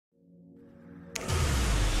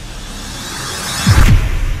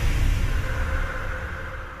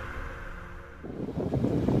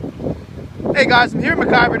Hey guys, I'm here at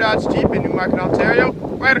MacIver Dodge Jeep in Newmarket, Ontario,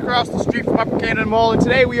 right across the street from Upper Canada Mall, and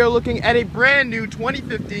today we are looking at a brand new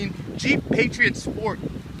 2015 Jeep Patriot Sport,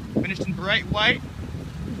 finished in bright white.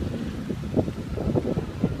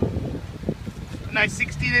 Nice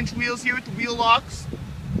 16-inch wheels here with the wheel locks.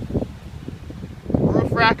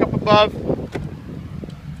 Roof rack up above.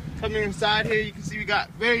 Coming inside here, you can see we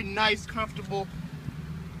got very nice, comfortable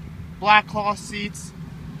black cloth seats.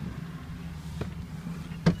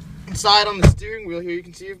 Inside on the steering wheel here, you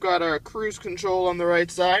can see you've got our cruise control on the right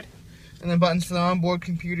side, and then buttons for the onboard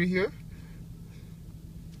computer here.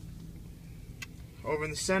 Over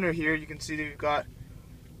in the center here, you can see that you've got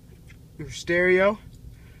your stereo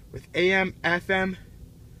with AM, FM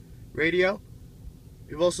radio.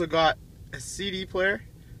 You've also got a CD player,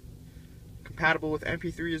 compatible with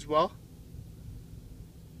MP3 as well.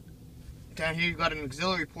 Down here you've got an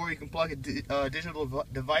auxiliary port. You can plug a digital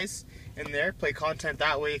device in there, play content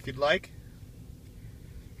that way if you'd like.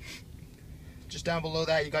 Just down below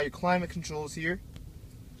that you got your climate controls here.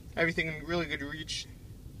 Everything in really good reach.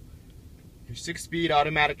 Your 6-speed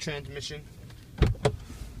automatic transmission.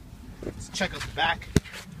 Let's check out the back.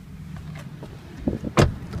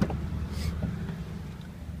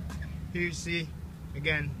 Here you see,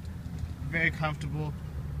 again, very comfortable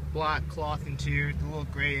black cloth interior with the little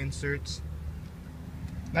gray inserts.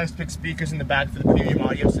 Nice big speakers in the back for the premium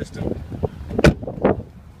audio system.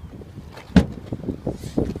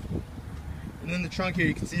 And in the trunk here,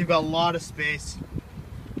 you can see you've got a lot of space.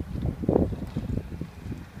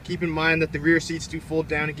 Keep in mind that the rear seats do fold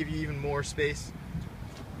down and give you even more space.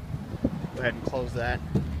 Go ahead and close that.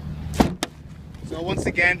 So once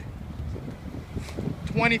again,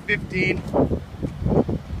 2015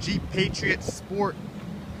 Jeep Patriot Sport.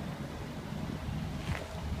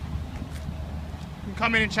 You can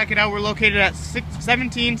come in and check it out. We're located at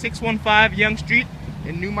 17615 Yonge Street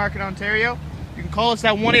in Newmarket, Ontario. You can call us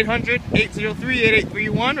at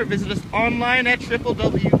 1-800-803-8831 or visit us online at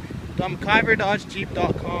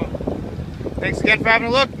www.maciverdodgejeep.com. Thanks again for having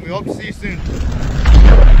a look. We hope to see you soon.